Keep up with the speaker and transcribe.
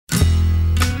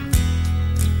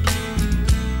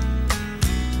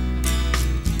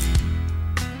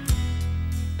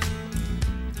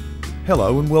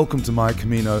Hello and welcome to My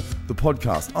Camino, the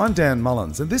podcast. I'm Dan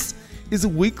Mullins, and this is a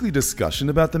weekly discussion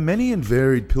about the many and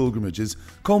varied pilgrimages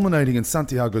culminating in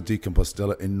Santiago de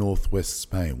Compostela in northwest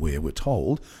Spain, where we're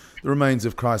told the remains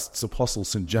of Christ's apostle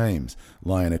St. James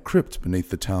lie in a crypt beneath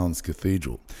the town's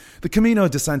cathedral. The Camino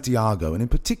de Santiago, and in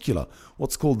particular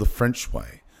what's called the French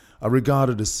Way, are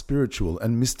regarded as spiritual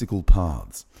and mystical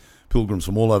paths. Pilgrims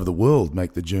from all over the world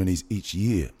make the journeys each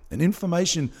year, and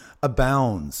information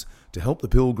abounds to help the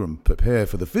pilgrim prepare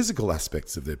for the physical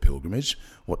aspects of their pilgrimage,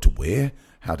 what to wear,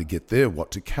 how to get there,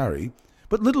 what to carry.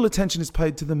 But little attention is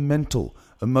paid to the mental,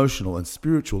 emotional and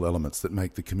spiritual elements that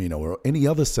make the Camino or any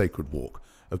other sacred walk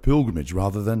a pilgrimage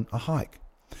rather than a hike.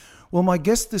 Well, my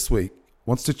guest this week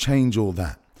wants to change all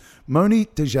that. Moni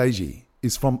Dejeji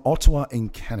is from Ottawa in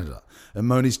Canada, and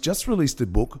Moni's just released a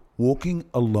book, Walking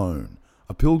Alone,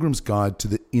 A Pilgrim's Guide to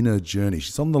the Inner Journey.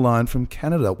 She's on the line from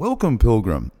Canada. Welcome,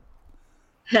 Pilgrim.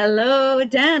 Hello,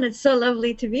 Dan. It's so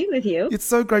lovely to be with you. It's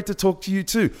so great to talk to you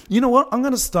too. You know what? I'm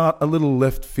going to start a little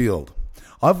left field.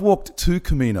 I've walked 2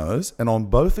 Caminos, and on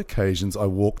both occasions I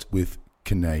walked with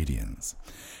Canadians.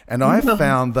 And I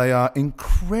found they are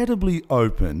incredibly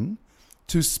open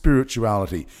to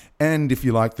spirituality and, if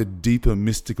you like, the deeper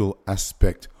mystical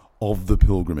aspect of the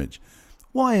pilgrimage.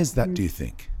 Why is that, do you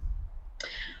think?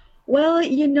 Well,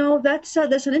 that's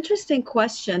an interesting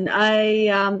question.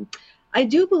 I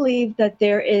do believe that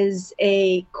there is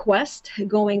a quest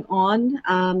going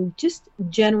on, just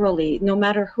generally, no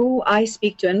matter who I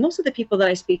speak to. And most of the people that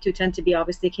I speak to tend to be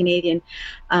obviously Canadian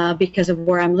because of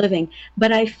where I'm living.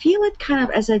 But I feel it kind of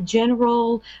as a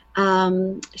general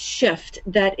shift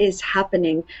that is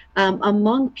happening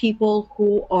among people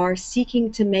who are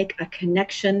seeking to make a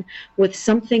connection with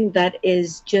something that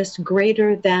is just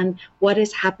greater than what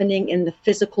is happening in the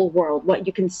physical world, what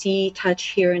you can see, touch,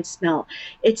 hear, and smell.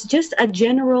 It's just a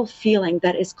general feeling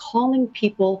that is calling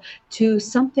people to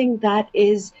something that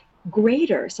is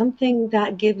greater, something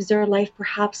that gives their life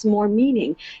perhaps more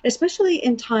meaning, especially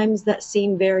in times that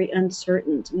seem very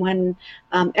uncertain, when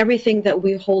everything that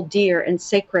we hold dear and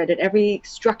sacred and every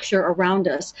structure around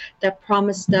us that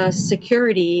promised us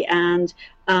security and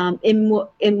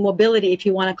immobility, if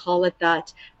you want to call it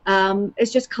that,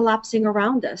 is just collapsing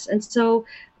around us. And so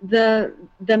the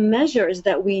measures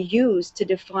that we use to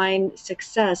define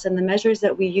success and the measures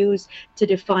that we use to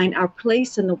define our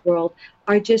place in the world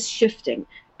are just shifting.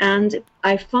 And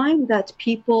I find that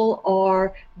people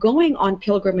are going on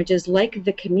pilgrimages like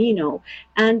the Camino,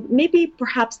 and maybe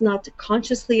perhaps not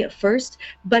consciously at first,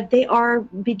 but they are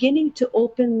beginning to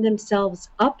open themselves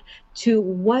up to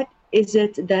what is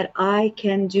it that I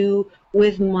can do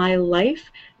with my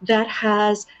life that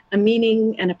has a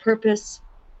meaning and a purpose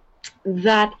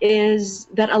that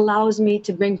allows me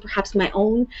to bring perhaps my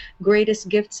own greatest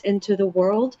gifts into the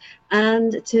world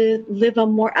and to live a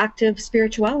more active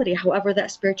spirituality, however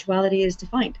that spirituality is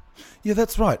defined. Yeah,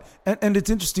 that's right. And it's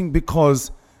interesting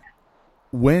because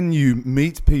when you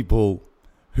meet people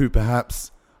who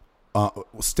perhaps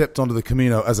stepped onto the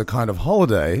Camino as a kind of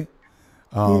holiday,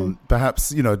 perhaps,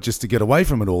 just to get away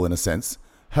from it all in a sense,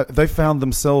 they found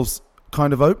themselves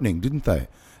kind of opening, didn't they?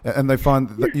 And they find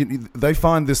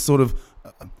this sort of,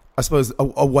 I suppose,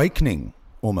 awakening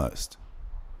almost.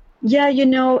 Yeah,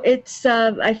 it's,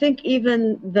 I think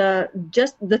even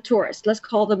the tourists, let's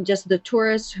call them just the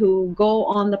tourists who go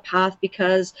on the path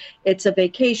because it's a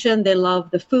vacation. They love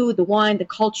the food, the wine, the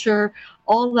culture,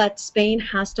 all that Spain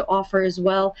has to offer as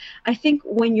well. I think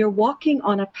when you're walking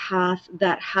on a path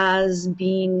that has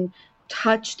been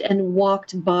touched and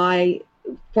walked by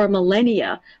for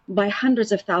millennia, by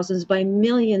hundreds of thousands, by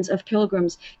millions of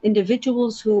pilgrims,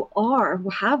 individuals who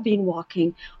have been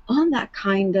walking on that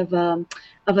kind of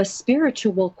a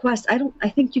spiritual quest. I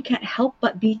think you can't help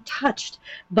but be touched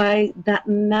by that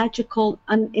magical,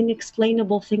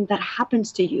 unexplainable thing that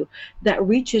happens to you, that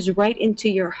reaches right into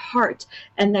your heart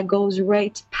and that goes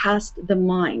right past the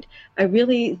mind. I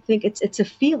really think it's a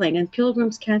feeling, and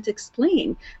pilgrims can't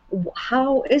explain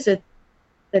how is it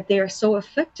that they are so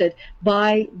affected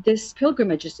by this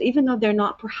pilgrimages, even though they're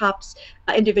not perhaps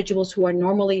individuals who are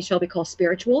normally, shall we call,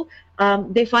 spiritual.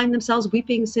 They find themselves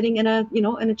weeping, sitting in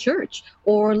a church,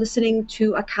 or listening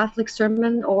to a Catholic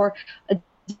sermon or a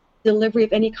delivery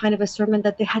of any kind of a sermon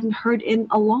that they hadn't heard in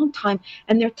a long time,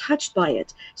 and they're touched by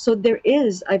it. So there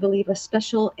is, I believe, a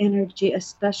special energy, a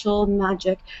special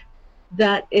magic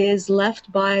that is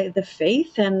left by the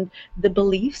faith and the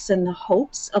beliefs and the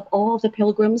hopes of all the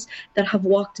pilgrims that have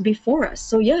walked before us.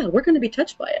 So yeah, we're going to be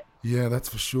touched by it. Yeah, that's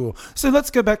for sure. So let's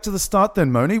go back to the start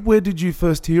then, Moni. Where did you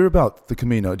first hear about the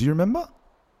Camino? Do you remember?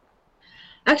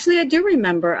 Actually, I do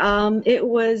remember. It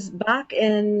was back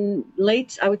in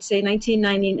late, I would say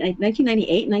 1998,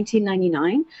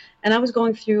 1999. And I was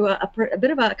going through a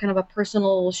bit of a kind of a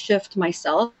personal shift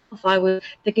myself. I was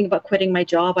thinking about quitting my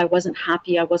job. I wasn't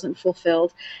happy. I wasn't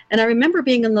fulfilled. And I remember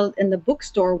being in the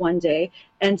bookstore one day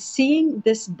and seeing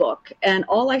this book. And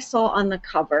all I saw on the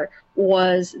cover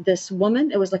was this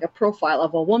woman. It was like a profile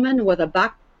of a woman with a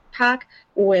backpack,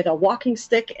 with a walking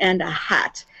stick, and a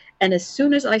hat. And as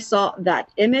soon as I saw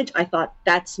that image, I thought,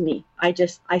 that's me. I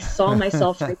saw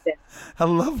myself right there. How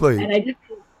lovely. And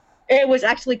it was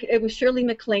Shirley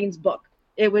MacLaine's book.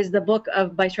 It was the book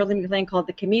by Shirley MacLaine called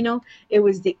The Camino. It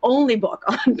was the only book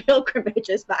on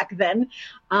pilgrimages back then.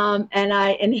 And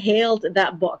I inhaled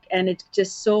that book, and it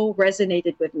just so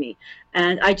resonated with me.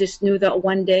 And I just knew that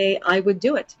one day I would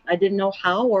do it. I didn't know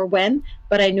how or when,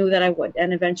 but I knew that I would.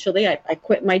 And eventually I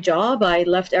quit my job. I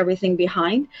left everything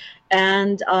behind,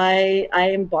 and I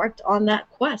embarked on that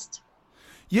quest.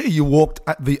 Yeah, you walked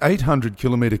at the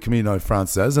 800-kilometre Camino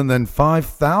Frances and then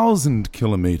 5,000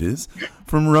 kilometres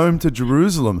from Rome to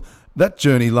Jerusalem. That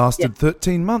journey lasted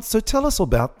 13 months. So tell us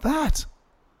about that.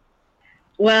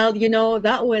 Well,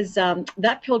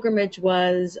 that pilgrimage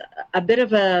was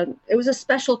it was a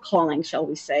special calling, shall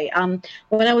we say.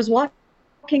 When I was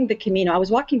walking the Camino, I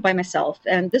was walking by myself,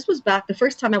 and this was the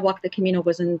first time I walked the Camino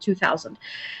was in 2000.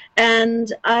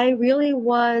 And I really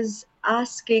was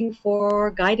asking for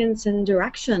guidance and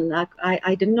direction.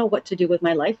 I didn't know what to do with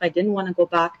my life. I didn't want to go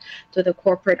back to the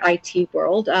corporate IT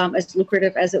world, as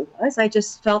lucrative as it was. I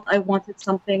just felt I wanted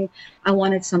something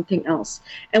else.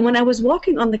 And when I was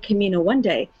walking on the Camino one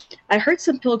day, I heard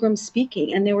some pilgrims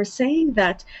speaking, and they were saying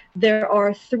that there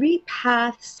are 3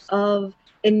 paths of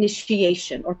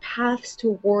initiation, or paths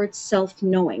towards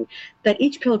self-knowing, that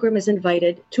each pilgrim is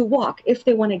invited to walk if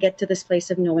they want to get to this place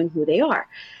of knowing who they are.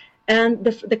 And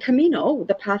the Camino,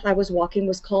 the path I was walking,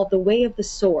 was called the Way of the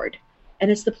Sword.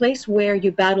 And it's the place where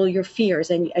you battle your fears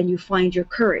and you find your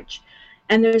courage.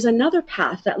 And there's another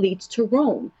path that leads to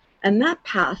Rome. And that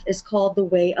path is called the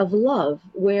Way of Love,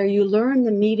 where you learn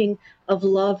the meaning of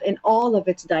love in all of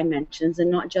its dimensions, and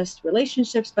not just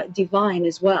relationships, but divine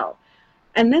as well.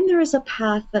 And then there is a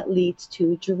path that leads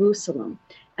to Jerusalem.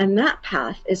 And that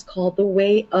path is called the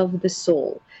Way of the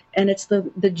Soul. And it's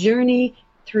the journey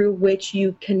through which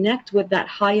you connect with that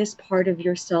highest part of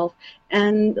yourself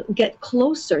and get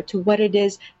closer to what it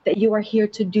is that you are here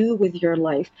to do with your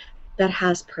life that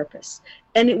has purpose.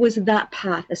 And it was that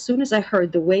path. As soon as I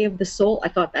heard the Way of the Soul, I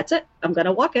thought, that's it. I'm going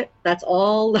to walk it. That's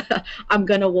all. I'm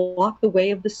going to walk the Way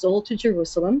of the Soul to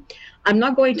Jerusalem. I'm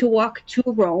not going to walk to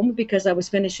Rome because I was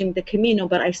finishing the Camino,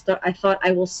 but I thought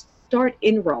I will start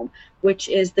in Rome, which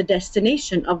is the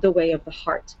destination of the Way of the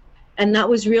Heart. And that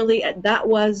was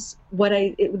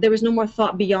there was no more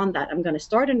thought beyond that. I'm going to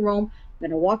start in Rome. I'm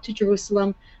going to walk to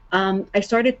Jerusalem. As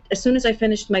soon as I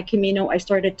finished my Camino, I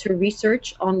started to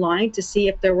research online to see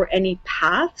if there were any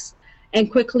paths, and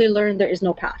quickly learned there is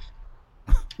no path.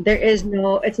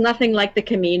 It's nothing like the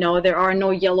Camino. There are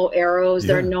no yellow arrows.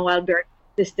 There are no Alberto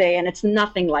this day, and it's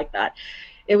nothing like that.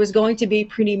 It was going to be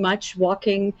pretty much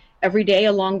walking every day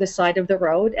along the side of the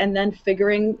road, and then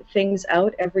figuring things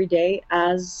out every day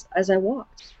as I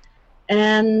walked.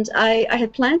 And I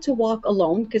had planned to walk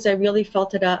alone because I really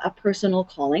felt it a personal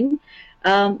calling.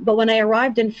 But when I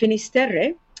arrived in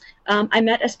Finisterre, I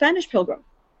met a Spanish pilgrim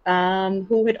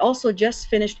who had also just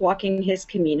finished walking his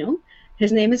Camino.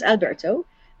 His name is Alberto.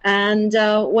 And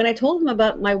when I told him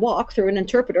about my walk through an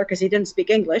interpreter, because he didn't speak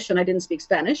English and I didn't speak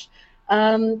Spanish,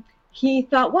 he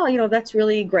thought, well, that's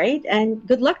really great, and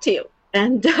good luck to you.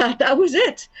 And that was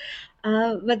it.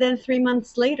 But then 3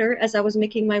 months later, as I was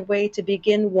making my way to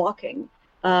begin walking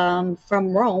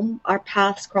from Rome, our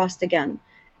paths crossed again.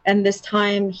 And this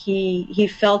time he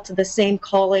felt the same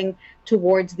calling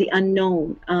towards the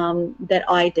unknown that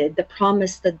I did, the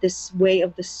promise that this Way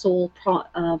of the Soul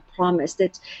promised.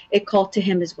 It called to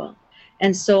him as well.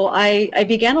 And so I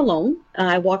began alone.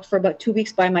 I walked for about 2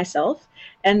 weeks by myself.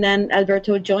 And then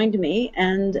Alberto joined me.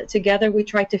 And together we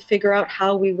tried to figure out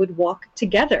how we would walk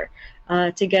together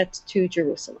to get to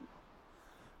Jerusalem.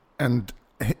 And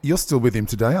you're still with him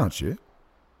today, aren't you?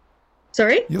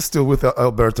 Sorry? You're still with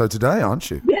Alberto today, aren't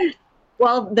you? Yes.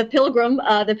 Well, the pilgrim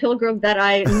that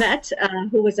I met,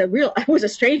 who was a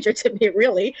stranger to me,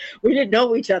 really. We didn't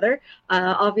know each other.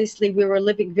 Obviously, we were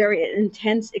living very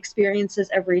intense experiences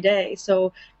every day.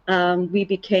 So We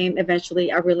became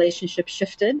eventually, our relationship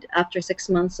shifted after 6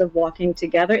 months of walking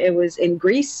together. It was in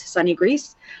Greece, sunny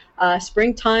Greece,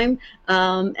 springtime,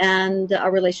 and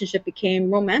our relationship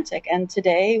became romantic. And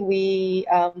today we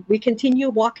continue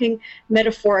walking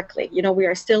metaphorically. You know, we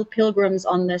are still pilgrims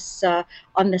on this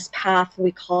path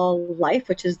we call life,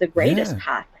 which is the greatest Yeah.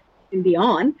 path and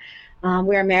beyond.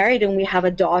 We are married and we have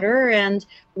a daughter, and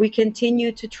we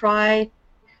continue to try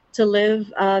to live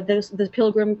the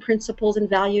pilgrim principles and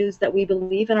values that we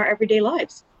believe in our everyday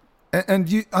lives. And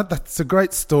you, that's a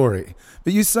great story.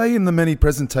 But you say in the many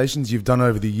presentations you've done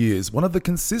over the years, one of the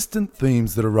consistent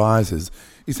themes that arises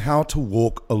is how to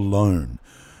walk alone,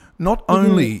 not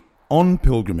only on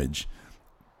pilgrimage,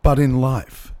 but in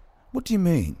life. What do you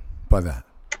mean by that?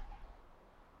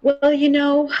 Well, you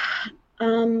know,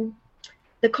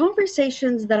 the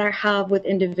conversations that I have with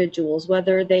individuals,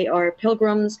 whether they are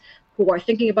pilgrims who are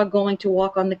thinking about going to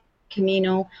walk on the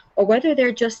Camino, or whether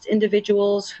they're just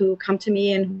individuals who come to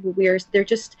me and they're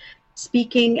just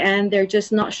speaking and they're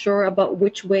just not sure about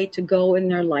which way to go in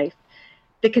their life.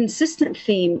 The consistent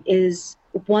theme is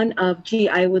one of, gee,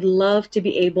 I would love to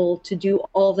be able to do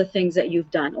all the things that you've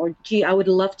done, or gee, I would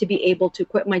love to be able to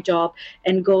quit my job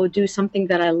and go do something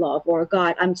that I love, or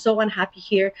God, I'm so unhappy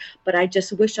here, but I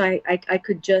just wish I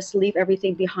could just leave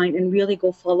everything behind and really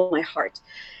go follow my heart.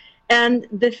 And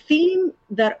the theme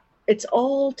that it's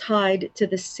all tied to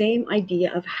the same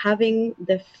idea of having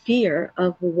the fear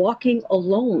of walking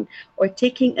alone or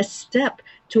taking a step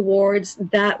towards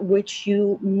that which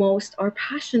you most are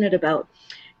passionate about.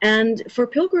 And for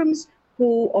pilgrims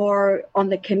who are on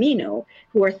the Camino,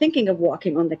 who are thinking of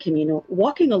walking on the Camino,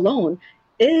 walking alone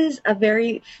is a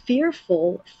very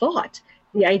fearful thought.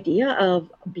 The idea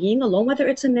of being alone, whether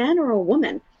it's a man or a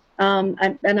woman.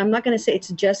 And I'm not going to say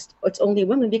it's only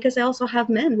women, because I also have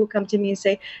men who come to me and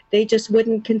say they just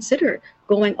wouldn't consider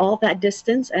going all that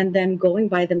distance and then going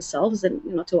by themselves and,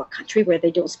 you know, to a country where they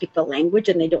don't speak the language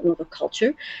and they don't know the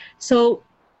culture. So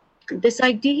this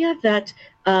idea that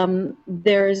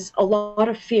there's a lot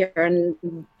of fear,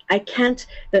 and I can't,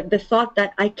 the thought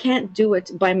that I can't do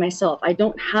it by myself. I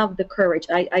don't have the courage.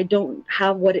 I don't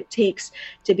have what it takes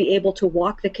to be able to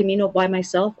walk the Camino by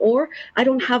myself, or I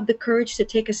don't have the courage to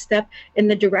take a step in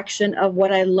the direction of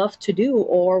what I love to do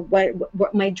or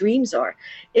what my dreams are.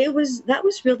 That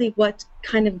was really what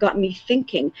kind of got me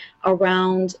thinking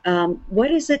around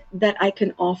what is it that I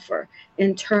can offer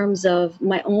in terms of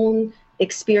my own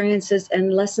experiences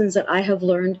and lessons that I have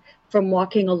learned from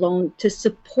walking alone to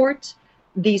support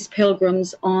these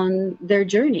pilgrims on their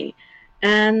journey.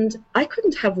 And I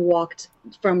couldn't have walked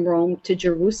from Rome to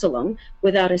Jerusalem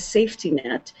without a safety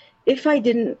net if I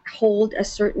didn't hold a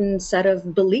certain set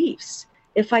of beliefs,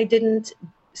 if I didn't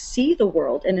see the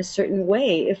world in a certain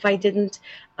way, if I didn't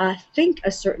think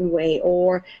a certain way,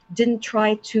 or didn't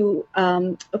try to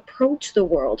approach the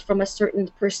world from a certain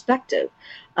perspective.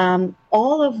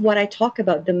 All of what I talk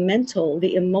about, the mental,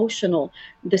 the emotional,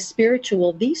 the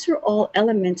spiritual, these are all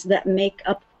elements that make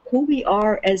up who we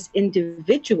are as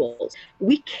individuals.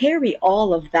 We carry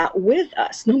all of that with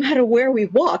us, no matter where we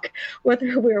walk,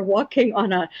 whether we're walking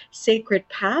on a sacred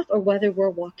path or whether we're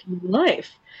walking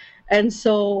life. And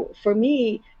so for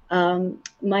me,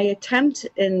 my attempt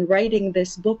in writing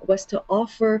this book was to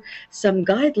offer some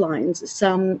guidelines,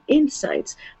 some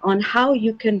insights on how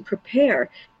you can prepare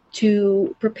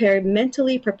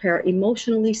mentally, prepare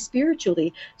emotionally,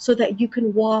 spiritually, so that you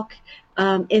can walk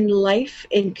in life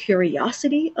in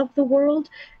curiosity of the world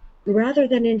rather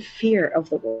than in fear of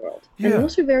the world. Yeah. And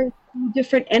those are very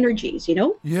different energies, you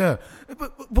know? Yeah.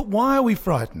 But why are we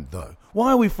frightened, though?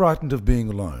 Why are we frightened of being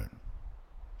alone?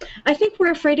 I think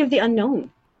we're afraid of the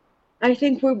unknown. I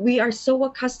think we are so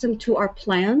accustomed to our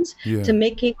plans, to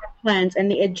making our plans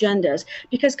and the agendas,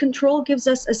 because control gives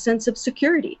us a sense of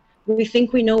security. We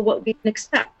think we know what we can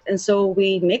expect. And so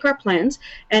we make our plans,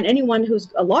 and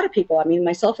a lot of people, I mean,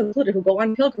 myself included, who go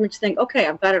on pilgrimage think, okay,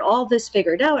 I've got all this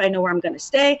figured out. I know where I'm going to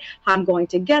stay, how I'm going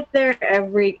to get there.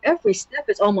 Every step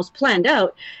is almost planned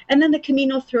out. And then the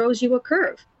Camino throws you a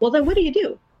curve. Well, then what do you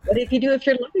do? What if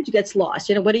your luggage gets lost?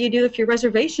 You know, what do you do if your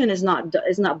reservation is not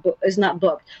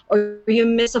booked, or you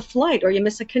miss a flight, or you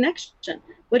miss a connection?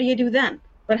 What do you do then?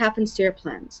 What happens to your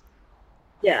plans?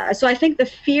 Yeah, so I think the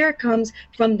fear comes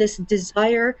from this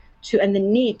desire and the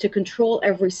need to control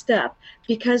every step,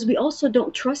 because we also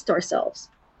don't trust ourselves.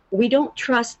 We don't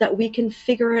trust that we can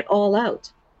figure it all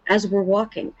out as we're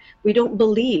walking. We don't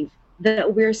believe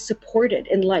that we're supported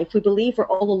in life. We believe we're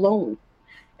all alone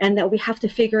and that we have to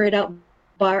figure it out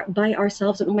by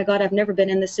ourselves. And oh my God, I've never been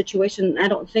in this situation. I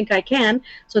don't think I can.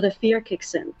 So the fear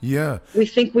kicks in. Yeah. We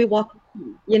think we walk,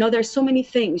 you know, there's so many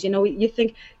things, you know, you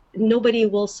think nobody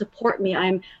will support me.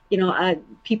 I'm,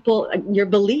 people, your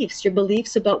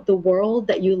beliefs about the world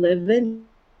that you live in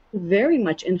very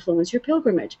much influence your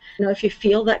pilgrimage. If you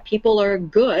feel that people are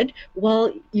good,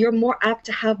 well, you're more apt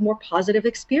to have more positive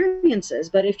experiences.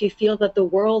 But if you feel that the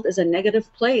world is a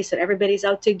negative place and everybody's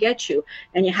out to get you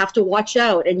and you have to watch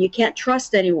out and you can't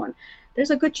trust anyone, there's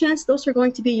a good chance those are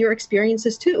going to be your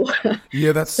experiences too.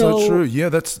 Yeah, that's so true. Yeah,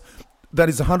 that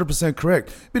is 100%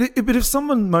 correct. But if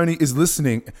someone, Moni, is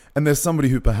listening and there's somebody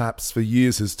who perhaps for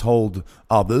years has told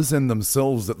others and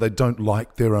themselves that they don't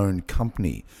like their own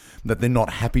company, that they're not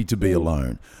happy to be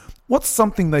alone, what's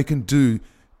something they can do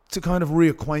to kind of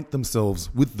reacquaint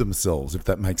themselves with themselves, if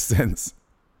that makes sense?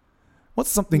 What's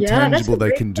something tangible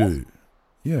they can do?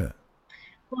 Yeah.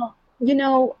 Well,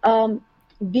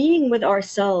 being with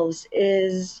ourselves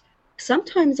is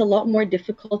sometimes a lot more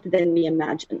difficult than we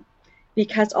imagine,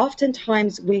 because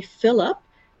oftentimes we fill up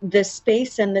the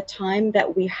space and the time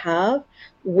that we have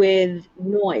with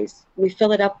noise. We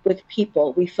fill it up with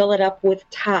people. We fill it up with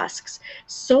tasks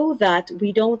so that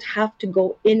we don't have to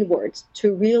go inwards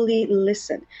to really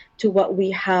listen to what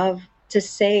we have to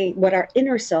say, what our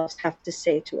inner selves have to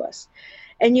say to us.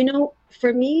 And,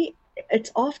 for me,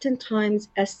 it's oftentimes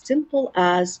as simple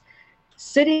as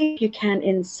sitting, if you can,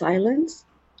 in silence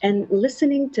and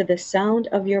listening to the sound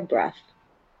of your breath.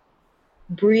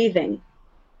 Breathing,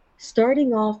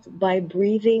 starting off by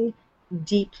breathing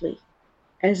deeply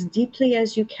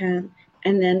as you can,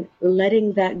 and then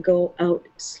letting that go out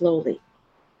slowly.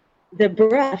 The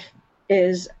breath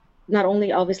is not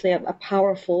only obviously a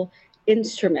powerful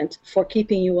instrument for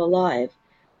keeping you alive,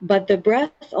 but the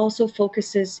breath also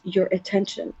focuses your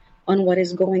attention on what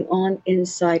is going on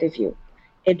inside of you.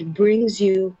 It brings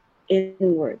you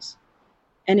inwards.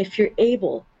 And if you're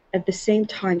able at the same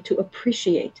time to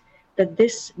appreciate that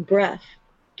this breath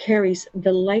carries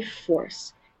the life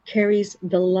force, carries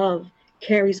the love,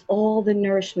 carries all the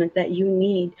nourishment that you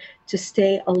need to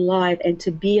stay alive and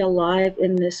to be alive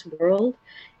in this world,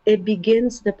 it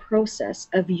begins the process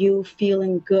of you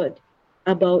feeling good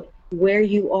about where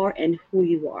you are and who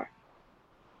you are.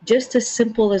 Just as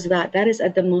simple as that. That is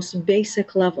at the most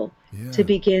basic level, to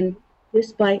begin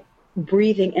just by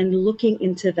breathing and looking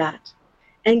into that.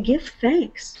 And give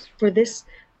thanks for this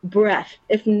breath.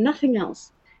 If nothing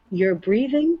else, you're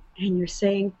breathing and you're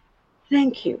saying,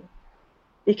 thank you,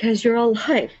 because you're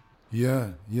alive.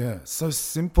 Yeah. So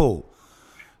simple.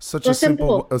 Such a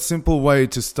simple way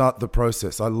to start the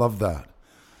process. I love that.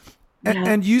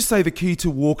 And you say the key to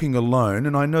walking alone,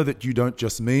 and I know that you don't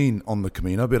just mean on the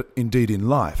Camino, but indeed in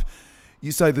life.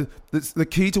 You say that the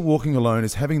key to walking alone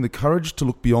is having the courage to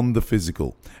look beyond the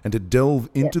physical and to delve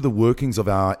into the workings of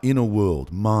our inner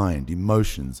world, mind,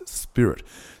 emotions, spirit,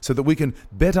 so that we can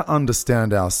better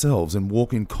understand ourselves and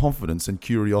walk in confidence and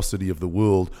curiosity of the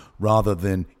world rather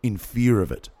than in fear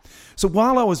of it. So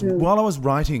while I was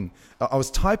writing, I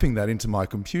was typing that into my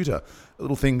computer. A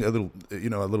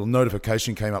little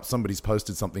notification came up. Somebody's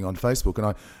posted something on Facebook,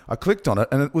 and I clicked on it,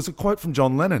 and it was a quote from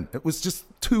John Lennon. It was just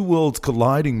two worlds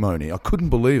colliding, Moni. I couldn't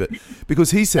believe it,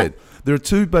 because he said there are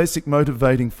two basic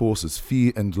motivating forces: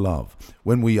 fear and love.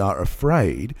 When we are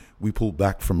afraid, we pull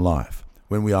back from life.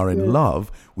 When we are in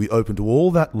love, we open to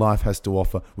all that life has to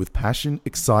offer with passion,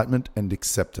 excitement, and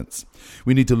acceptance.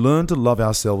 We need to learn to love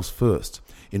ourselves first,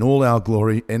 in all our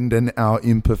glory and in our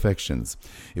imperfections.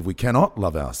 If we cannot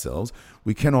love ourselves,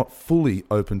 we cannot fully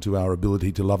open to our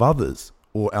ability to love others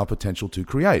or our potential to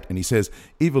create. And he says,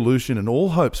 evolution and all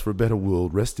hopes for a better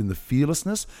world rest in the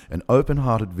fearlessness and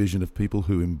open-hearted vision of people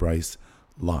who embrace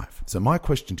life. So my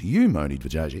question to you, Moni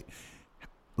Dverjagic,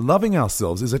 loving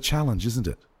ourselves is a challenge, isn't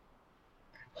it?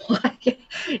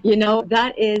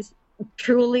 That is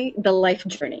truly the life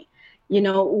journey.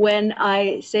 When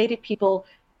I say to people,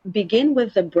 begin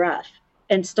with the breath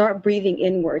and start breathing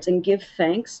inwards and give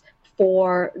thanks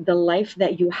for the life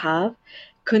that you have.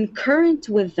 Concurrent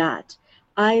with that,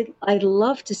 I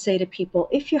love to say to people,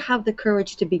 if you have the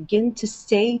courage to begin to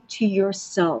say to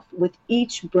yourself with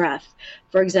each breath,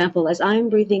 for example, as I'm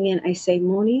breathing in, I say,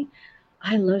 Moni,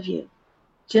 I love you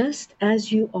just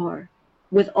as you are,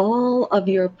 with all of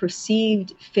your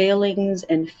perceived failings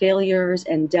and failures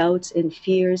and doubts and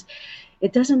fears.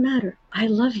 It doesn't matter. I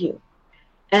love you.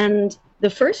 And the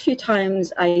first few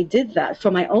times I did that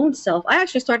for my own self, I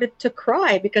actually started to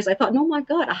cry, because I thought, oh my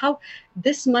God, how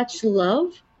this much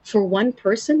love for one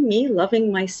person, me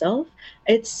loving myself,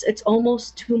 it's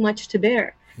almost too much to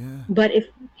bear. Yeah. But if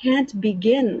we can't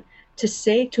begin to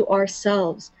say to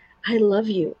ourselves, I love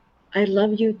you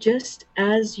just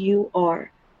as you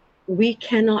are, we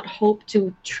cannot hope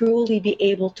to truly be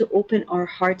able to open our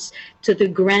hearts to the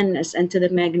grandness and to the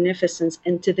magnificence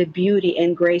and to the beauty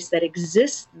and grace that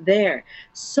exists there,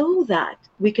 so that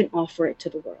we can offer it to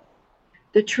the world.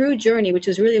 The true journey, which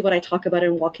is really what I talk about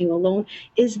in Walking Alone,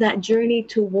 is that journey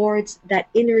towards that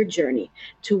inner journey,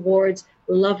 towards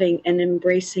loving and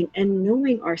embracing and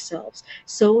knowing ourselves,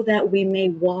 so that we may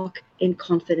walk in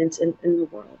confidence in the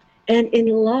world and in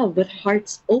love, with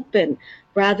hearts open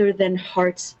rather than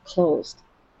hearts closed.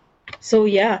 So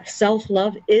yeah,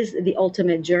 self-love is the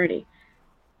ultimate journey.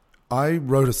 I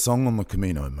wrote a song on the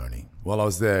Camino, Moni, while I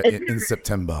was there in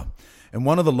September. And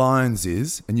one of the lines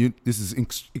is, and this is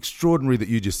extraordinary that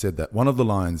you just said that, one of the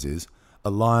lines is, a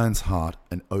lion's heart,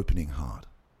 an opening heart.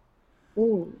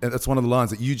 Ooh. And that's one of the lines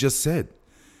that you just said.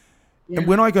 Yeah. And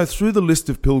when I go through the list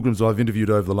of pilgrims I've interviewed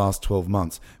over the last 12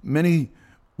 months, many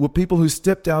were people who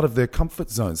stepped out of their comfort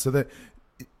zone. So that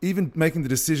even making the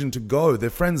decision to go, their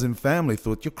friends and family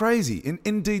thought, you're crazy.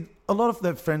 Indeed, a lot of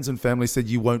their friends and family said,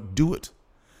 you won't do it.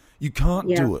 You can't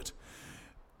do it.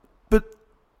 But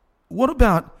what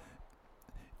about...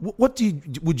 What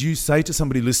would you say to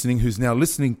somebody listening who's now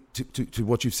listening to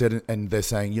what you've said, and they're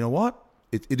saying, you know what,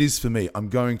 it is for me. I'm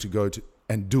going to go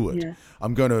and do it. Yeah.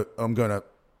 I'm going to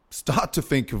start to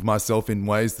think of myself in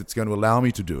ways that's going to allow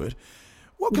me to do it.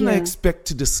 What can they expect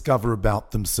to discover about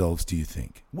themselves, do you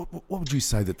think? What would you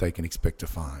say that they can expect to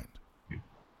find?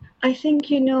 I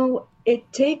think,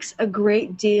 it takes a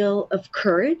great deal of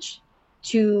courage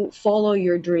to follow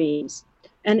your dreams.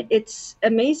 And it's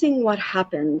amazing what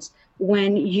happens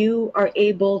when you are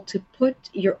able to put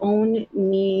your own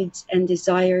needs and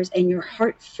desires and your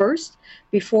heart first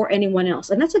before anyone else.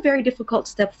 And that's a very difficult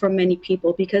step for many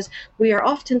people, because we are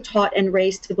often taught and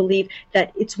raised to believe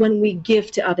that it's when we give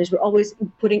to others. We're always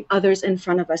putting others in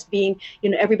front of us, being,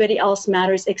 everybody else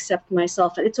matters except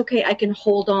myself. And it's okay, I can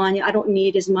hold on. I don't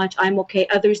need as much. I'm okay.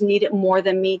 Others need it more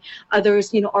than me.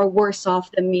 Others, are worse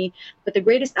off than me. But the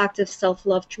greatest act of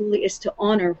self-love truly is to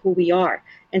honor who we are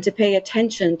and to pay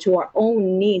attention to our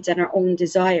own needs and our own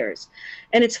desires.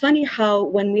 And it's funny how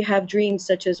when we have dreams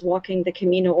such as walking the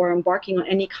Camino or embarking on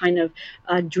any kind of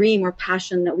dream or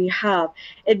passion that we have,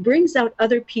 it brings out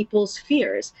other people's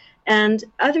fears. And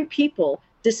other people,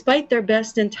 despite their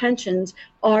best intentions,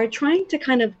 are trying to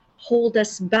kind of hold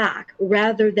us back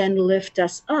rather than lift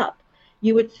us up.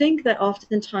 You would think that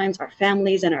oftentimes our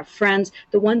families and our friends,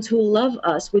 the ones who love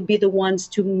us, would be the ones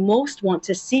to most want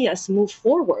to see us move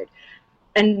forward.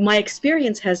 And my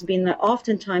experience has been that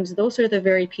oftentimes those are the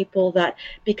very people that,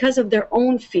 because of their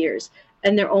own fears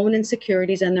and their own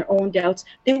insecurities and their own doubts,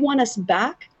 they want us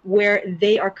back where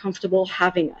they are comfortable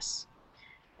having us.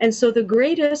 And so the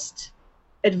greatest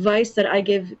advice that I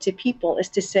give to people is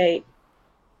to say,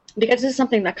 because this is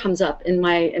something that comes up in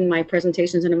my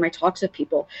presentations and in my talks with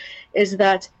people, is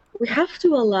that we have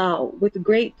to allow, with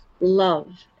great love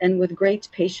and with great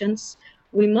patience,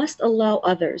 we must allow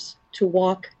others to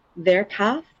walk their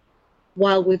path,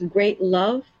 while with great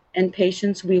love and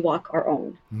patience we walk our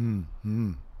own.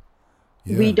 Mm-hmm.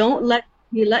 Yeah.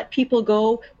 We let people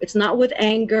go. It's not with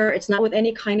anger, it's not with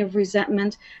any kind of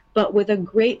resentment, but with a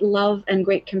great love and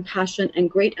great compassion and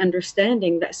great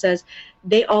understanding that says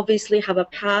they obviously have a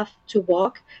path to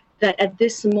walk that at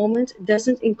this moment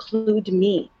doesn't include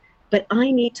me, but I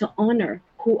need to honor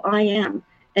who I am.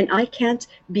 And I can't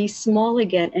be small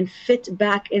again and fit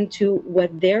back into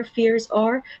what their fears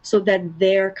are so that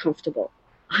they're comfortable.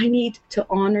 I need to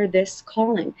honor this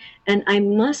calling, and I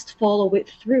must follow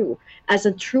it through as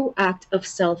a true act of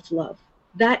self-love.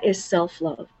 That is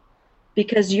self-love,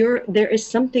 because there is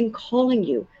something calling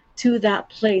you to that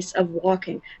place of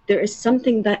walking. There is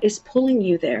something that is pulling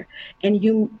you there, and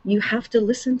you have to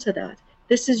listen to that.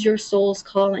 This is your soul's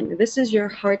calling. This is your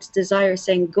heart's desire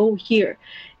saying, go here.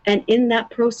 And in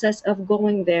that process of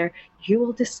going there, you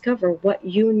will discover what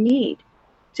you need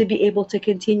to be able to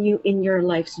continue in your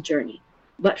life's journey.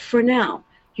 But for now,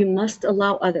 you must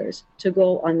allow others to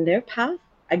go on their path,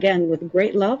 again, with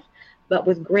great love, but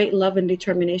with great love and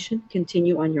determination,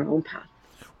 continue on your own path.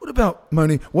 What about,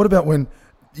 Moni, when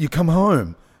you come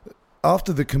home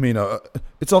after the Camino?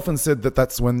 It's often said that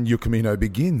that's when your Camino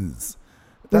begins.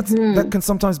 That can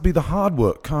sometimes be the hard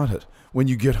work, can't it, when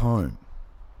you get home?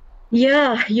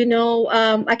 Yeah,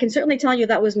 I can certainly tell you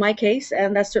that was my case,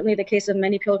 and that's certainly the case of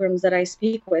many pilgrims that I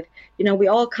speak with. We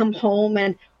all come home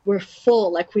and we're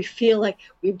full, like we feel like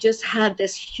we've just had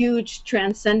this huge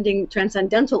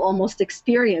transcendental almost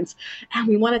experience, and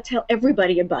we want to tell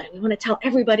everybody about it. We want to tell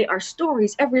everybody our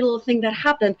stories, every little thing that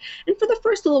happened. And for the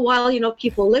first little while,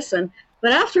 people listen,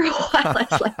 but after a while,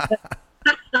 it's like,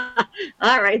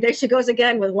 all right, there she goes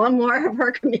again with one more of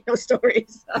her Camino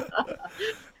stories.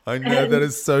 I know, that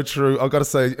is so true. I've got to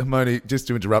say, Moni, just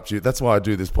to interrupt you, that's why I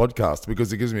do this podcast,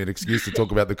 because it gives me an excuse to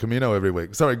talk about the Camino every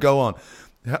week. Sorry, go on.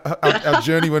 Our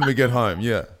journey when we get home,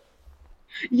 yeah.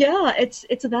 Yeah, it's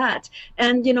that.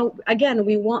 And again,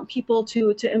 we want people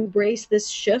to embrace this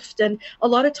shift. And a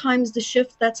lot of times the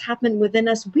shift that's happened within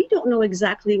us, we don't know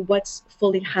exactly what's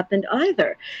fully happened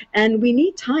either. And we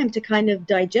need time to kind of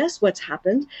digest what's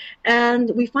happened.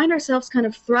 And we find ourselves kind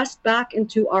of thrust back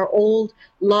into our old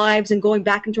lives and going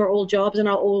back into our old jobs and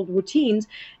our old routines,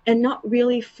 and not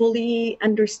really fully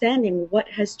understanding what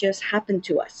has just happened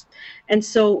to us. And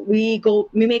so we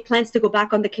make plans to go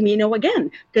back on the Camino again,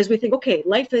 because we think, okay,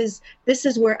 this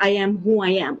is where I am, who I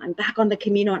am. I'm back on the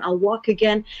Camino, and I'll walk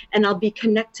again, and I'll be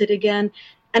connected again.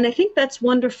 And I think that's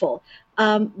wonderful.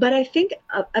 But I think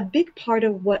a big part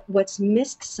of what's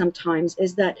missed sometimes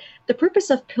is that the purpose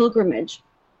of pilgrimage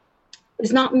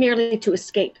is not merely to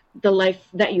escape the life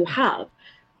that you have.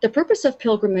 The purpose of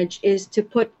pilgrimage is to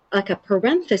put like a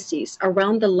parenthesis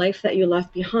around the life that you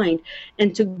left behind,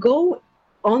 and to go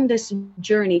on this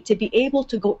journey, to be able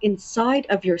to go inside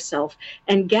of yourself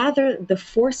and gather the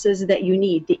forces that you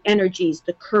need, the energies,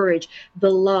 the courage,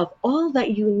 the love, all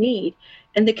that you need.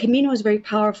 And the Camino is very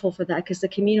powerful for that, because the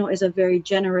Camino is a very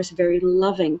generous, very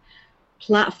loving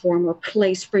platform or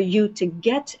place for you to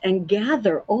get and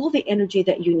gather all the energy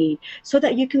that you need, so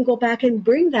that you can go back and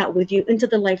bring that with you into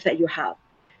the life that you have.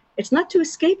 It's not to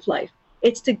escape life.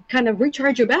 It's to kind of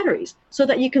recharge your batteries so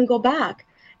that you can go back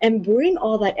and bring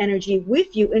all that energy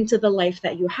with you into the life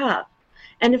that you have.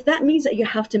 And if that means that you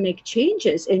have to make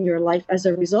changes in your life as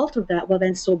a result of that, well,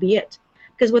 then so be it.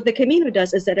 Because what the Camino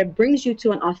does is that it brings you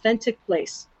to an authentic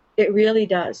place. It really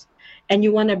does. And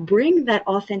you want to bring that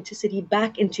authenticity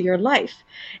back into your life.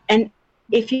 And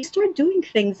if you start doing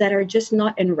things that are just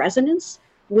not in resonance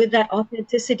with that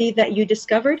authenticity that you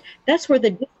discovered, that's where the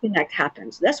disconnect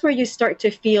happens. That's where you start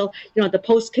to feel, the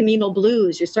post-Camino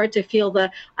blues. You start to feel the,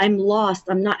 I'm lost,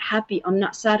 I'm not happy, I'm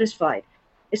not satisfied.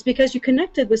 It's because you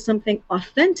connected with something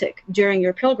authentic during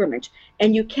your pilgrimage,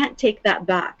 and you can't take that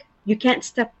back. You can't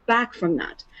step back from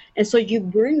that. And so you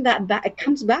bring that back, it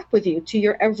comes back with you to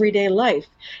your everyday life,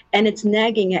 and it's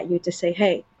nagging at you to say,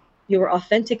 hey, you were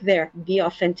authentic there, be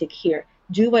authentic here.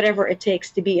 Do whatever it takes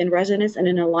to be in resonance and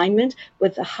in alignment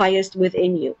with the highest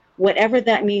within you. Whatever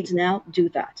that means now, do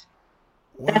that.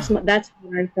 Wow. That's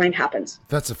what I find happens.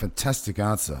 That's a fantastic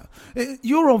answer.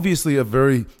 You're obviously a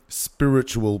very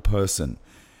spiritual person.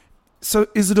 So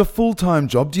is it a full-time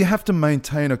job? Do you have to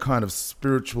maintain a kind of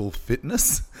spiritual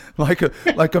fitness?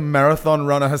 like a marathon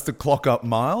runner has to clock up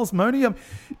miles? Moni,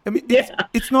 I mean,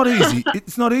 it's not easy.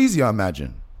 It's not easy, I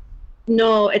imagine.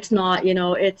 No, it's not.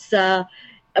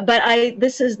 But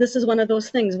this is one of those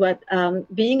things. What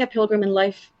being a pilgrim in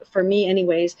life, for me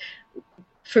anyways,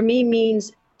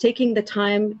 means taking the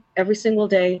time every single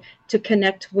day to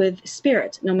connect with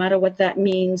spirit, no matter what that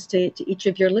means to each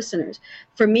of your listeners.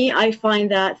 For me, I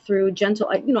find that through gentle,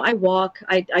 I walk.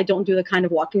 I don't do the kind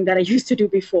of walking that I used to do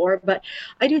before, but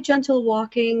I do gentle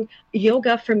walking.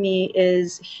 Yoga for me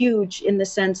is huge in the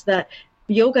sense that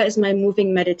yoga is my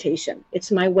moving meditation.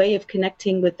 It's my way of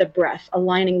connecting with the breath,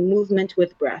 aligning movement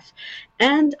with breath.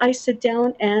 And I sit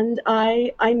down and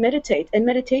I meditate. And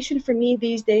meditation for me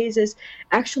these days is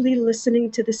actually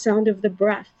listening to the sound of the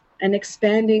breath and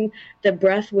expanding the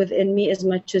breath within me as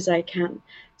much as I can.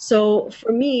 So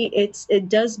for me, it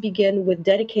does begin with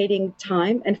dedicating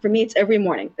time. And for me, it's every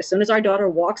morning. As soon as our daughter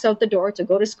walks out the door to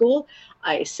go to school,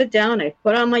 I sit down, I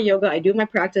put on my yoga, I do my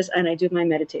practice, and I do my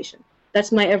meditation.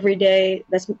 That's my everyday,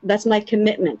 that's my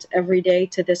commitment every day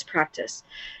to this practice.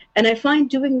 And I find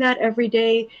doing that every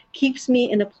day keeps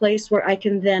me in a place where I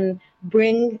can then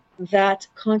bring that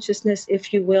consciousness,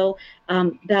 if you will,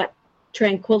 that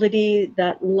tranquility,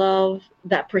 that love,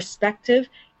 that perspective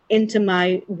into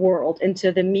my world,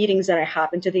 into the meetings that I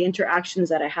have, into the interactions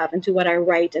that I have, into what I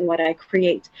write and what I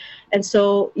create. And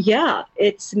so,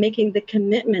 it's making the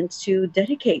commitment to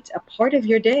dedicate a part of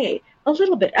your day, a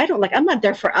little bit. I'm not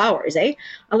there for hours, I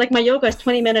like my yoga is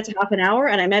 20 minutes, half an hour,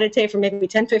 and I meditate for maybe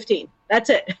 10, 15. That's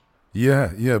it.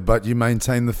 Yeah, but you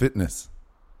maintain the fitness.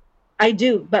 I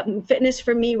do, but fitness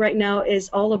for me right now is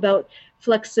all about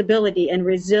flexibility and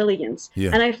resilience. Yeah.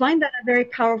 And I find that a very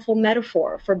powerful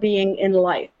metaphor for being in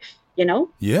life,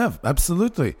 Yeah,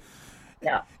 absolutely.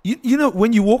 Yeah.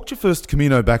 When you walked your first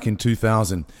Camino back in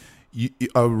 2000,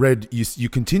 I read you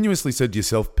continuously said to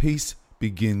yourself, peace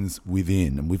begins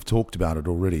within, and we've talked about it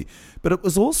already. But it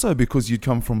was also because you'd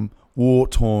come from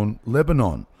war-torn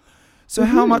Lebanon. So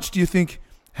how much do you think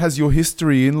has your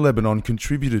history in Lebanon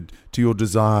contributed to your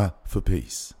desire for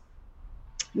peace?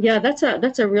 Yeah,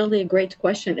 that's a really great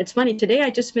question. It's funny. Today I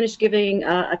just finished giving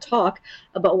a talk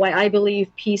about why I believe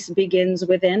peace begins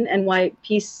within, and why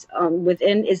peace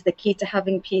within is the key to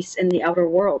having peace in the outer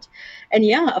world. And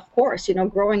yeah, of course,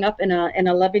 growing up in a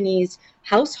Lebanese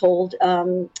household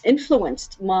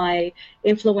influenced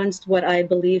what I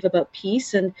believe about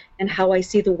peace and how I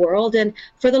see the world. And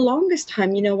for the longest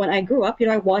time, when I grew up,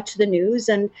 I watched the news,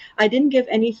 and I didn't give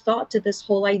any thought to this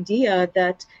whole idea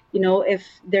that if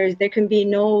there's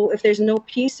no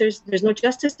peace, there's no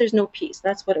justice, there's no peace.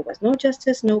 That's what it was. No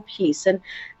justice, no peace. And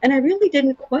I really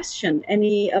didn't question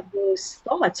any of those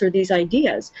thoughts or these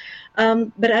ideas.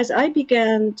 But as I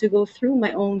began to go through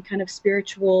my own kind of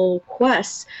spiritual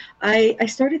quests, I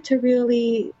started to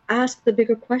really ask the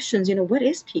bigger questions. What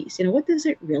is peace? What does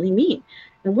it really mean?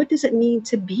 And what does it mean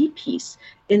to be peace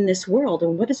in this world?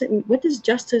 And what does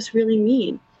justice really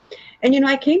mean? And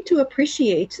I came to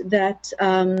appreciate that.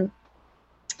 I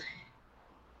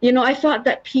thought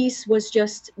that peace was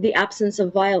just the absence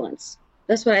of violence.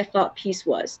 That's what I thought peace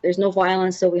was. There's no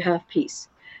violence, so we have peace.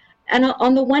 And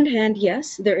on the one hand,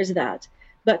 yes, there is that.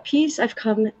 But peace, I've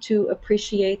come to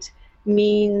appreciate,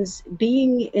 means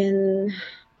being in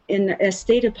a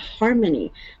state of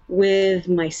harmony with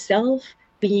myself,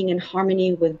 being in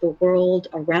harmony with the world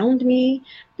around me,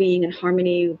 being in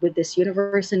harmony with this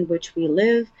universe in which we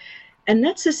live. And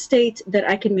that's a state that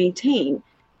I can maintain,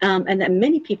 and that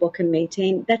many people can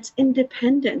maintain, that's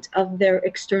independent of their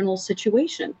external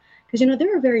situation. Because,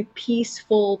 there are very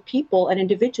peaceful people and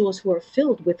individuals who are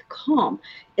filled with calm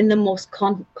in the most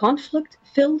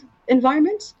conflict-filled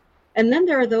environments. And then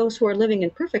there are those who are living in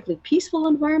perfectly peaceful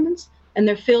environments, and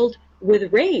they're filled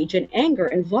with rage and anger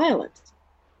and violence.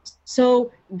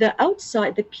 So the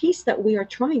peace that we are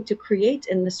trying to create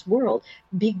in this world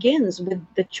begins with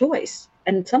the choice,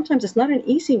 and sometimes it's not an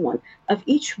easy one, of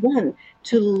each one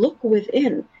to look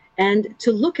within and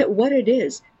to look at what it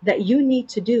is that you need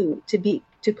to do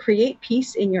to create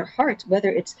peace in your heart, whether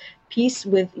it's peace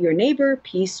with your neighbor,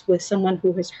 peace with someone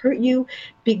who has hurt you.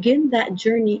 Begin that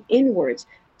journey inwards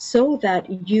so that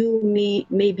you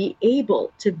may be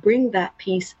able to bring that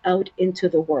peace out into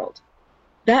the world.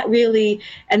 That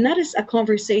is a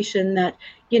conversation that,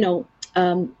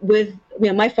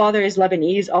 my father is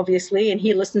Lebanese, obviously, and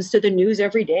he listens to the news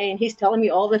every day, and he's telling me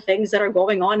all the things that are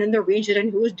going on in the region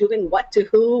and who's doing what to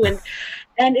who.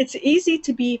 And it's easy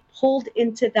to be pulled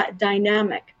into that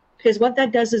dynamic, because what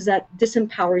that does is that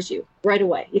disempowers you right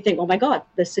away. You think, oh my God,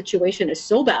 the situation is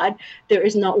so bad. There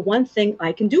is not one thing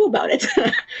I can do about it.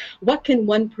 What can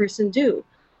one person do?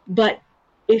 But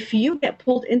if you get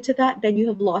pulled into that, then you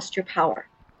have lost your power.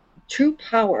 True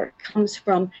power comes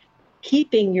from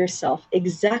keeping yourself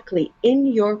exactly in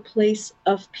your place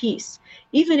of peace,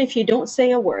 even if you don't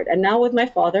say a word. And now with my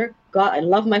father, God, I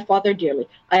love my father dearly.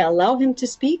 I allow him to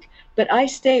speak, but I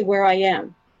stay where I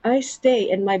am. I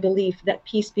stay in my belief that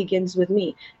peace begins with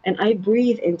me, and I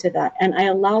breathe into that, and I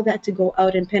allow that to go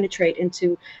out and penetrate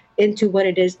into what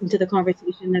it is, into the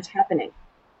conversation that's happening.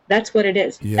 That's what it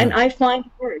is. Yeah. And I find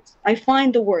words. I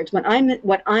find the words. When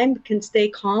I can stay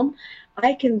calm,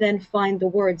 I can then find the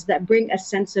words that bring a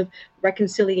sense of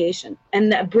reconciliation,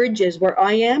 and that bridges where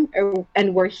I am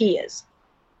and where he is.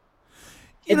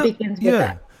 It begins with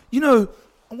that.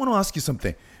 I want to ask you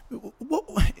something.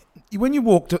 When you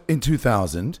walked in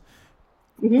 2000,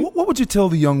 mm-hmm. what would you tell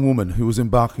the young woman who was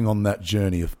embarking on that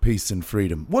journey of peace and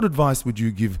freedom? What advice would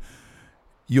you give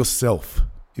yourself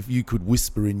if you could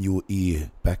whisper in your ear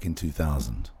back in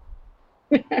 2000?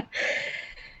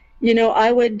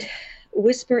 I would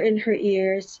whisper in her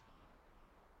ears,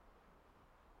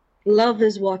 love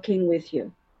is walking with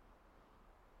you.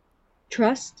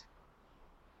 Trust,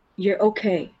 you're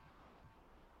okay.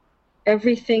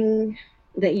 Everything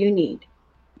that you need,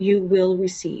 you will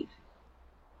receive.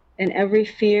 And every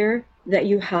fear that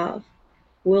you have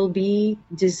will be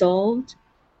dissolved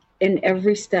in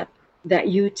every step that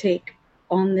you take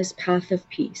on this path of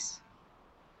peace.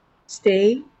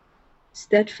 Stay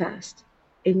steadfast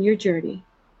in your journey.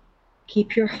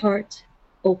 Keep your heart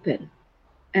open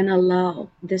and allow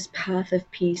this path of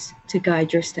peace to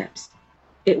guide your steps.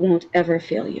 It won't ever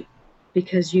fail you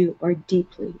because you are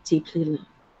deeply, deeply loved.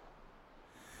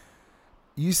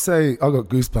 You say, I got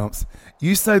goosebumps.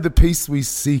 You say the peace we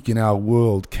seek in our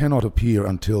world cannot appear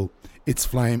until its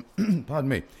flame,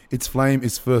 its flame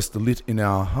is first lit in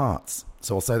our hearts.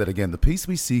 So I'll say that again. The peace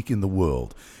we seek in the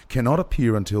world cannot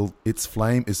appear until its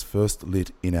flame is first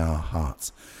lit in our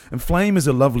hearts. And flame is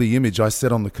a lovely image I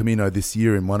said on the Camino this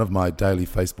year in one of my daily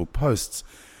Facebook posts.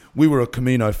 We were a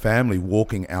Camino family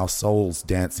walking our souls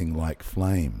dancing like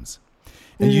flames.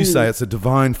 And you say it's a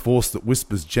divine force that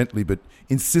whispers gently but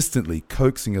insistently,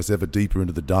 coaxing us ever deeper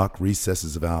into the dark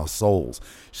recesses of our souls,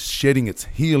 shedding its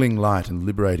healing light and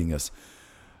liberating us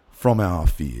from our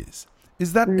fears.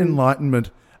 Is that enlightenment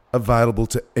available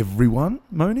to everyone,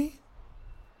 Moni?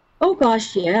 Oh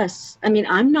gosh, yes. I mean,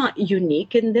 I'm not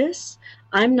unique in this.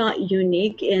 I'm not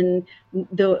unique in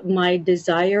my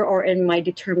desire or in my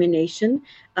determination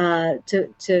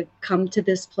to come to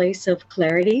this place of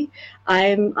clarity.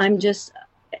 I'm just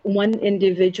one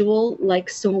individual, like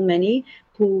so many,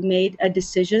 who made a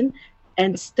decision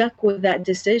and stuck with that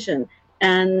decision.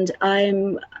 And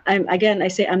I'm again, I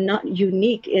say I'm not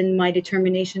unique in my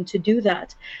determination to do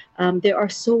that. There are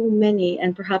so many,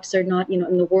 and perhaps they're not,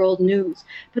 in the world news,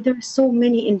 but there are so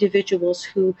many individuals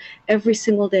who every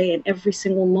single day and every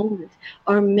single moment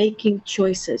are making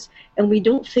choices. And we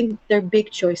don't think they're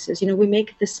big choices. We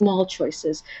make the small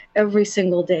choices every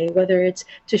single day, whether it's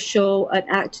to show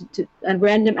a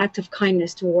random act of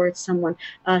kindness towards someone,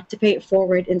 to pay it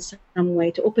forward in some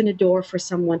way, to open a door for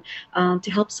someone,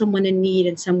 to help someone in need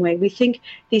in some way. We think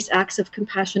these acts of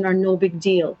compassion are no big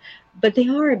deal, but they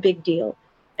are a big deal.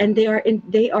 And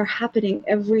they are happening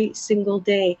every single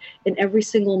day in every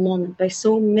single moment by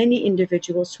so many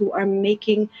individuals who are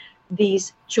making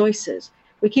these choices.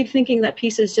 We keep thinking that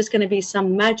peace is just going to be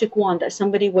some magic wand that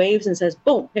somebody waves and says,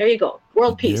 boom, here you go,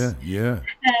 world peace. Yeah.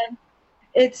 And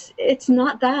it's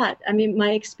not that. I mean,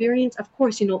 my experience, of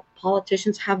course,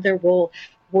 politicians have their role.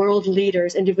 World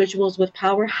leaders, individuals with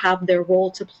power have their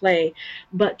role to play.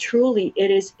 But truly,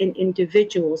 it is in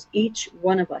individuals, each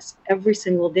one of us, every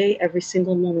single day, every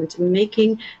single moment,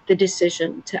 making the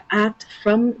decision to act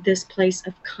from this place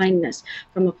of kindness,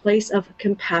 from a place of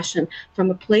compassion,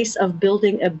 from a place of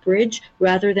building a bridge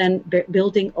rather than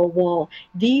building a wall.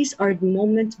 These are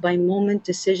moment by moment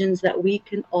decisions that we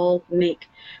can all make.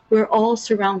 We're all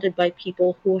surrounded by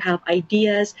people who have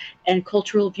ideas and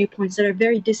cultural viewpoints that are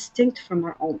very distinct from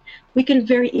our own. We can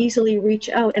very easily reach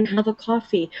out and have a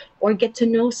coffee or get to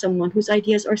know someone whose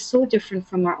ideas are so different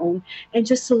from our own, and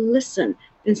just to listen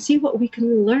and see what we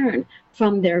can learn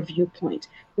from their viewpoint.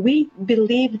 We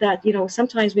believe that,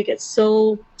 sometimes we get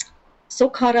so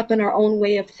caught up in our own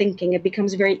way of thinking, it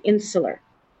becomes very insular.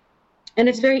 And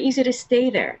it's very easy to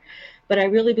stay there. But I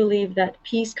really believe that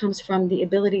peace comes from the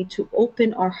ability to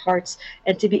open our hearts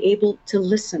and to be able to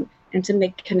listen and to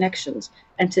make connections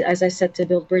and to, as I said, to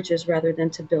build bridges rather than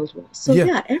to build walls. So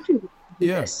everyone can do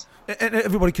this. And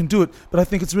everybody can do it. But I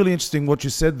think it's really interesting what you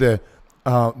said there,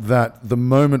 that the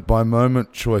moment by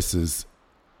moment choices,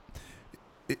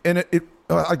 and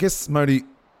I guess, Moni,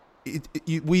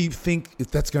 we think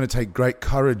that's going to take great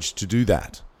courage to do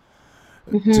that,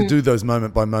 to do those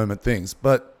moment by moment things.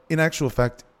 But in actual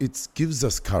fact, it gives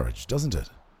us courage, doesn't it?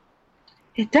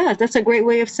 It does. That's a great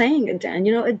way of saying it, Dan.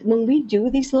 When we do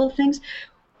these little things,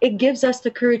 it gives us the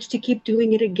courage to keep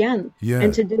doing it again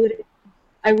and to do it.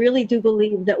 I really do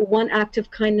believe that one act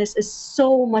of kindness is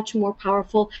so much more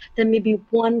powerful than maybe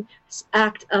one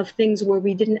act of things where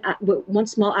we didn't, one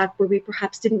small act where we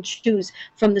perhaps didn't choose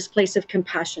from this place of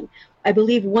compassion. I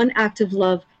believe one act of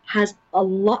love has a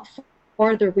lot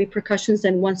farther repercussions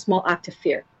than one small act of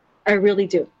fear. I really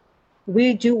do.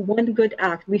 We do one good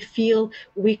act. We feel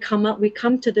we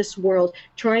come to this world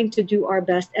trying to do our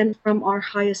best and from our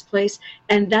highest place.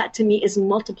 And that to me is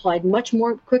multiplied much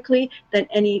more quickly than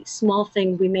any small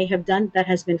thing we may have done that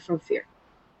has been from fear.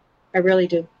 I really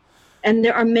do. And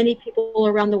there are many people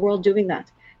around the world doing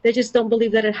that. They just don't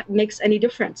believe that it makes any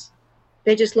difference.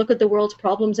 They just look at the world's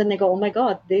problems and they go, oh my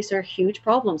God, these are huge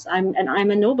problems. I'm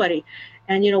a nobody.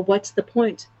 And what's the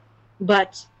point?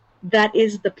 But that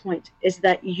is the point, is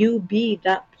that you be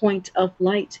that point of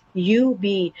light. You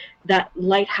be that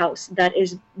lighthouse that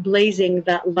is blazing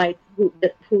that light,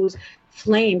 whose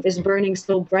flame is burning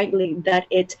so brightly that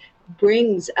it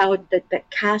brings out,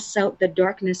 that casts out the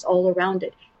darkness all around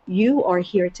it. You are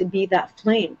here to be that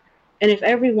flame. And if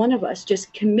every one of us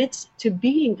just commits to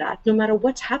being that, no matter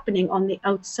what's happening on the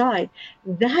outside,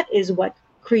 that is what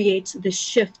creates the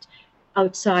shift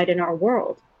outside in our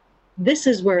world. This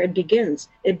is where it begins.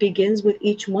 It begins with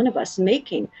each one of us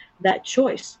making that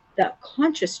choice, that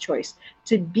conscious choice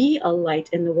to be a light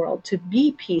in the world, to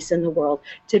be peace in the world,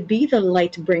 to be the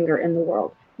light bringer in the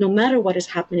world, no matter what is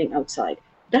happening outside.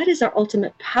 That is our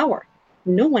ultimate power.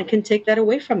 No one can take that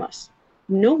away from us.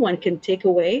 No one can take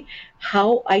away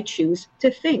how I choose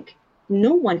to think.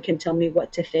 No one can tell me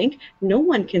what to think. No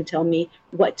one can tell me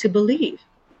what to believe.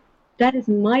 That is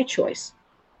my choice.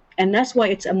 And that's why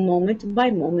it's a moment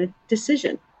by moment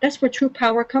decision. That's where true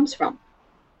power comes from.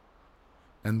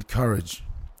 And courage.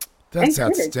 That's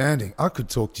outstanding. I could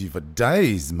talk to you for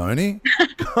days, Moni.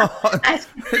 God,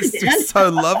 it's just so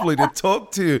lovely to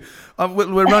talk to you.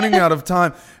 We're running out of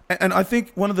time. And I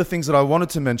think one of the things that I wanted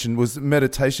to mention was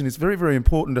meditation is very, very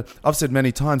important. I've said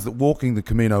many times that walking the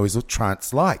Camino is a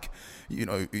trance-like. You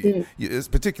know, it's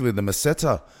particularly the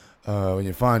Meseta, when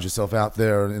you find yourself out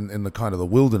there in the kind of the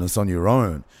wilderness on your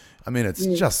own. I mean, it's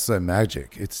just so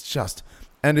magic. It's just,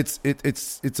 and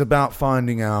it's about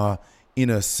finding our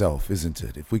inner self, isn't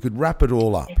it? If we could wrap it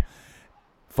all up,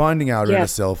 finding our inner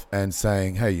self and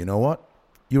saying, hey, you know what?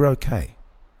 You're okay.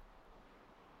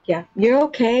 Yeah, you're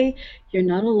okay. You're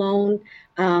not alone.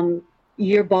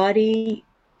 Your body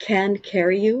can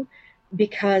carry you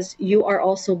because you are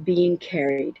also being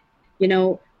carried. You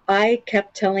know, I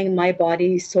kept telling my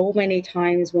body so many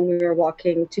times when we were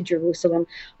walking to Jerusalem,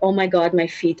 oh my God, my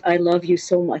feet, I love you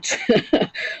so much.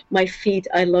 My feet,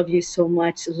 I love you so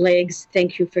much. Legs,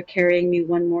 thank you for carrying me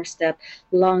one more step.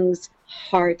 Lungs,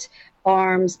 heart,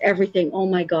 arms, everything. Oh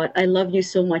my God, I love you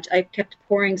so much. I kept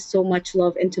pouring so much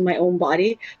love into my own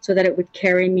body so that it would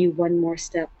carry me one more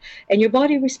step. And your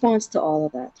body responds to all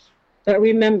of that. But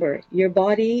remember, your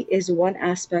body is one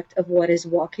aspect of what is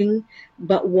walking,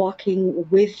 but walking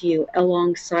with you,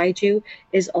 alongside you,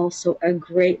 is also a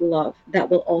great love that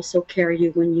will also carry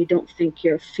you when you don't think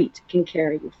your feet can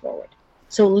carry you forward.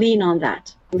 So lean on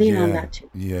that. Lean on that too.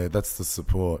 Yeah, that's the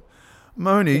support.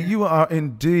 Moni, you are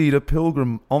indeed a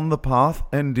pilgrim on the path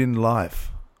and in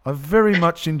life. I've very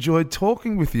much enjoyed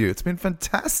talking with you. It's been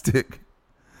fantastic.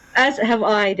 As have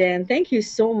I, Dan. Thank you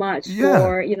so much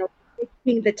for,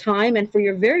 taking the time and for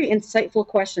your very insightful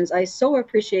questions. I so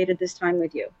appreciated this time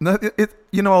with you. No,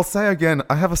 I'll say again,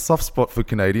 I have a soft spot for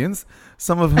Canadians,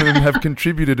 some of whom have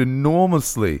contributed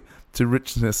enormously to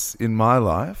richness in my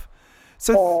life.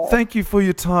 So thank you for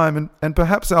your time, and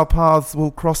perhaps our paths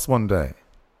will cross one day.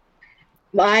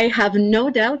 I have no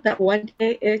doubt that one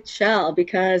day it shall,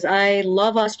 because I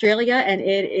love Australia and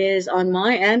it is on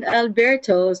my and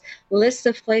Alberto's list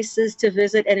of places to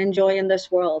visit and enjoy in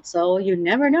this world. So you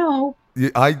never know. Yeah,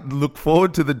 I look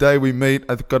forward to the day we meet.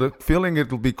 I've got a feeling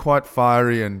it'll be quite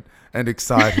fiery and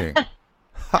exciting.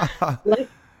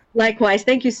 Likewise.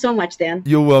 Thank you so much, Dan.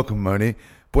 You're welcome, Moni.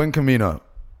 Buen camino.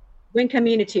 Buen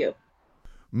camino to you.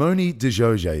 Moni de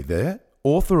Jauge there,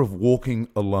 author of Walking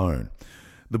Alone.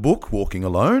 The book, Walking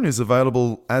Alone, is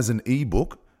available as an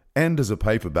e-book and as a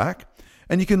paperback,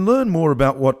 and you can learn more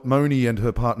about what Moni and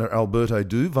her partner Alberto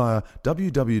do via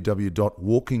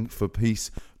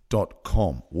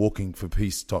www.walkingforpeace.com,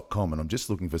 walkingforpeace.com. And I'm just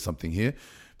looking for something here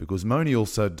because Moni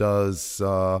also does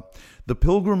the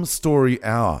Pilgrim Story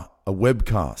Hour, a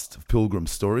webcast of Pilgrim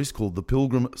stories called the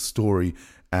Pilgrim Story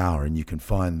Hour, and you can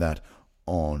find that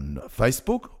on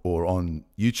Facebook or on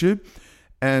YouTube.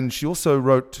 And she also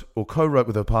wrote or co-wrote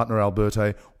with her partner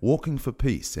Alberto, Walking for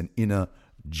Peace, an Inner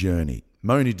Journey.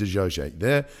 Moni de Jauge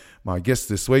there, my guest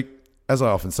this week. As I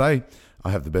often say,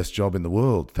 I have the best job in the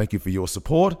world. Thank you for your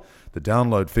support. The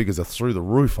download figures are through the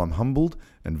roof. I'm humbled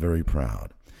and very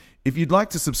proud. If you'd like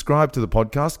to subscribe to the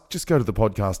podcast, just go to the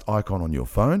podcast icon on your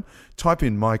phone, type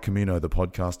in My Camino, the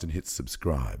podcast, and hit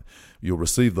subscribe. You'll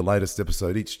receive the latest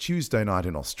episode each Tuesday night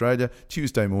in Australia,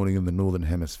 Tuesday morning in the Northern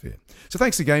Hemisphere. So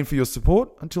thanks again for your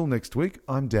support. Until next week,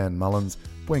 I'm Dan Mullins.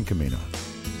 Buen Camino.